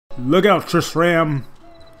Look out, Trish Ram.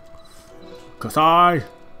 Cause I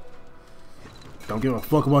don't give a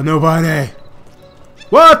fuck about nobody.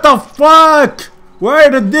 What the fuck? Where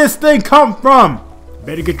did this thing come from?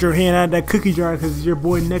 Better get your hand out of that cookie jar because it's your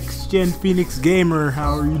boy NextGen Phoenix Gamer.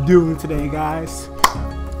 How are you doing today, guys?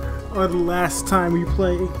 The last time we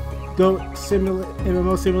played Goat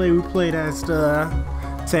MMO Simulator, we played as the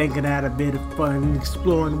tank and had a bit of fun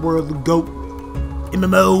exploring the world of Goat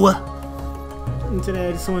MMO. And today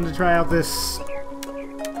I just wanted to try out this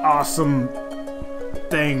awesome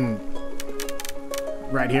thing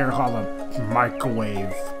right here called a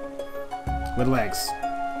microwave with legs.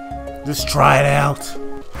 Just try it out.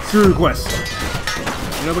 True request.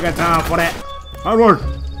 You know we got time for that. Onward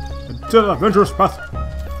into the adventurous path.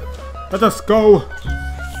 Let us go.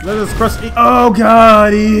 Let us press E. Oh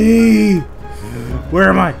God, E. Where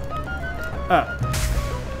am I?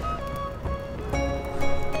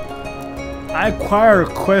 I acquired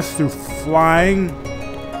a quest through flying.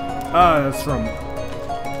 That's from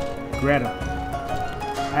Greta.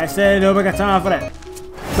 I said nobody got time for that.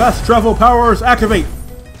 Fast travel powers activate.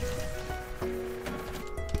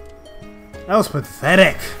 That was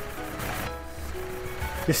pathetic.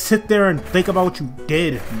 Just sit there and think about what you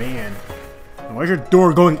did, man. Why's your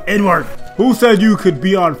door going inward? Who said you could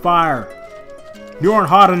be on fire? You aren't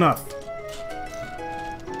hot enough.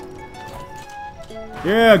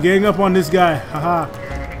 Yeah, gang up on this guy. Haha.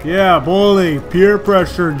 Yeah, bully. Peer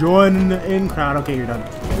pressure. Join the in crowd. Okay, you're done.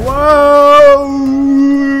 Whoa!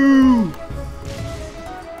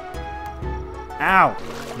 Ow.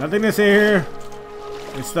 Nothing to say here.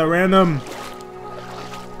 It's the random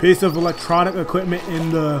piece of electronic equipment in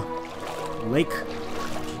the lake.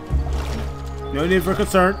 No need for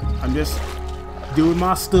concern. I'm just doing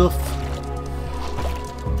my stuff.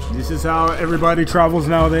 This is how everybody travels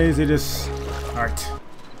nowadays. They just... Alright.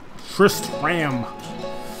 Trist Ram.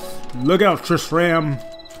 Look out, Trist Ram.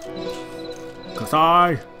 Cause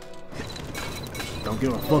I don't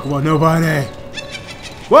give a fuck about nobody.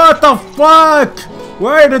 What the fuck?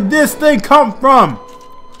 Where did this thing come from?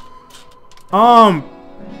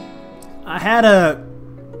 I had a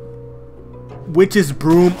witch's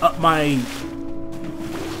broom up my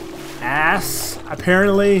ass,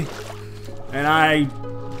 apparently, and I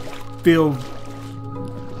feel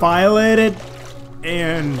violated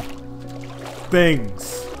and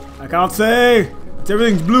things. I can't say.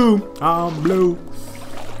 Everything's blue. I'm blue.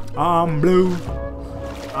 I'm blue.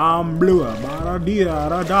 I'm blue.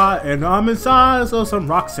 And I'm inside of some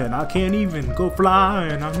rocks and I can't even go fly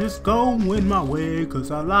and I'm just going my way cause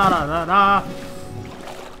I la da da da.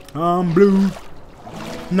 I'm blue,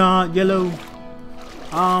 not yellow.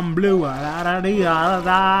 I'm blue.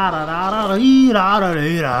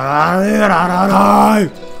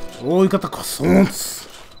 Oh, you got the croissants.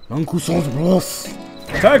 One croissant bros.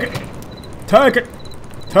 Take it. Take it.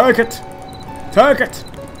 Take it. Take it.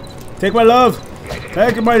 Take my love.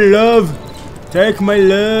 Take my love. Take my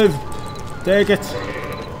love. Take it.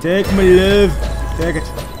 Take my love. Take it.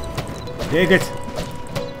 Take it.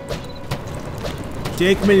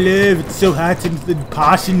 Take my love. It's so hot and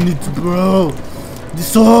passionate, bro. It's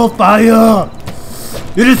so fire.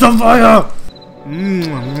 It is on fire.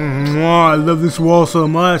 I love this wall so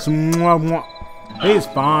much. He's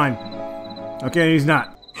fine. Okay, he's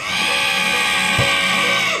not.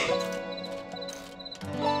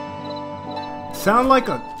 Sound like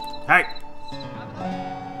a... Hey!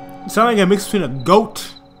 Sound like a mix between a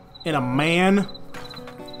goat and a man,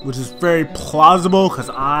 which is very plausible because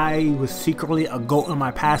I was secretly a goat in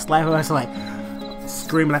my past life. I was like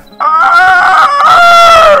screaming like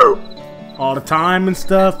all the time and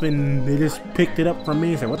stuff, and they just picked it up from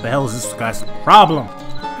me and said, "What the hell is this guy's problem?"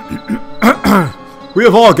 We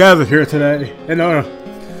have all gathered here today in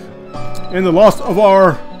the loss of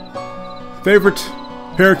our favorite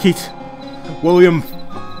parakeet, William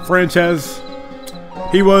Frances.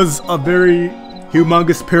 He was a very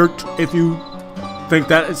humongous parrot. If you think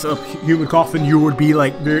that it's a human coffin, you would be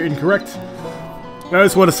like very incorrect. I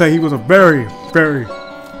just want to say he was a very, very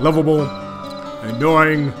lovable,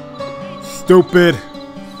 annoying, stupid,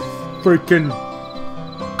 freaking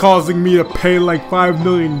causing me to pay like $5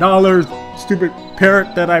 million. Stupid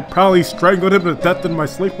parrot that I probably strangled him to death in my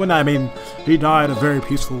sleep when he died a very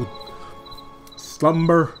peaceful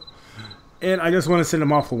slumber. And I just want to send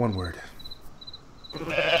him off for one word.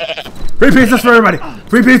 Free pizzas for everybody!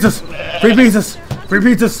 Free pizzas! Free pizzas! Free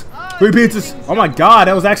pizzas! Free pizzas! Oh my god,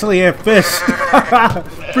 that was actually a fish!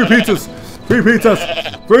 Free pizzas! Free pizzas!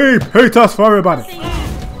 Free pizzas for everybody!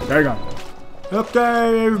 There you go.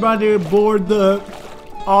 Okay, everybody aboard the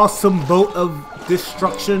awesome boat of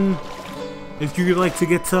destruction. If you'd like to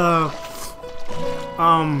get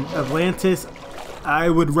Atlantis, I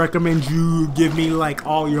would recommend you give me like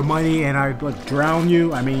all your money and I'd like drown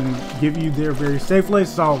you. I mean, give you there very safely.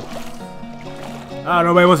 So,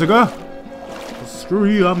 nobody wants to go. Well, screw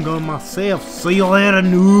you, I'm going myself. See you later,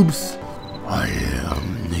 noobs. I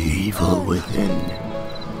am the evil within.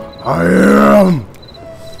 I am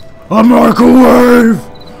a microwave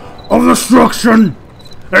of destruction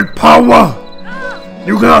and power.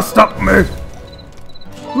 You cannot stop me.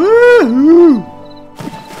 Woohoo!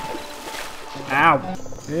 Ow.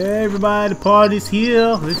 Hey everybody, the party's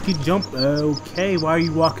here. Let's get jumped. Okay, why are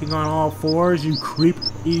you walking on all fours, you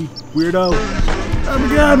creepy weirdo? Oh my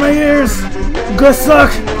god, my ears! Good suck!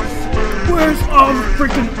 Where's all the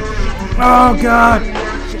freaking... Oh god!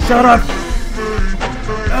 Shut up!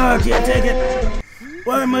 Oh, I can't take it!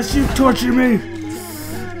 Why must you torture me?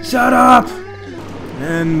 Shut up!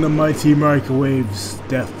 And the mighty microwave's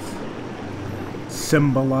death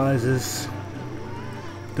symbolizes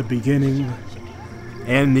the beginning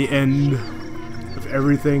and the end of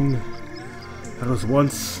everything that was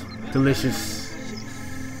once delicious.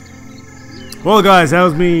 Well guys, that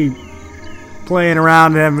was me playing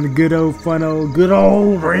around and having a good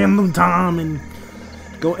old random time in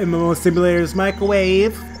Goat MMO Simulator's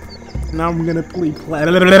Microwave. Now I'm gonna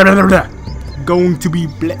going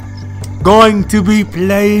to be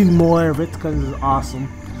playing more of it because it's awesome.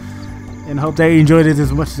 And I hope that you enjoyed it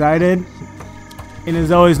as much as I did. And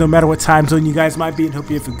as always, no matter what time zone you guys might be, I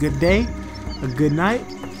hope you have a good day, a good night,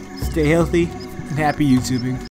 stay healthy, and happy YouTubing.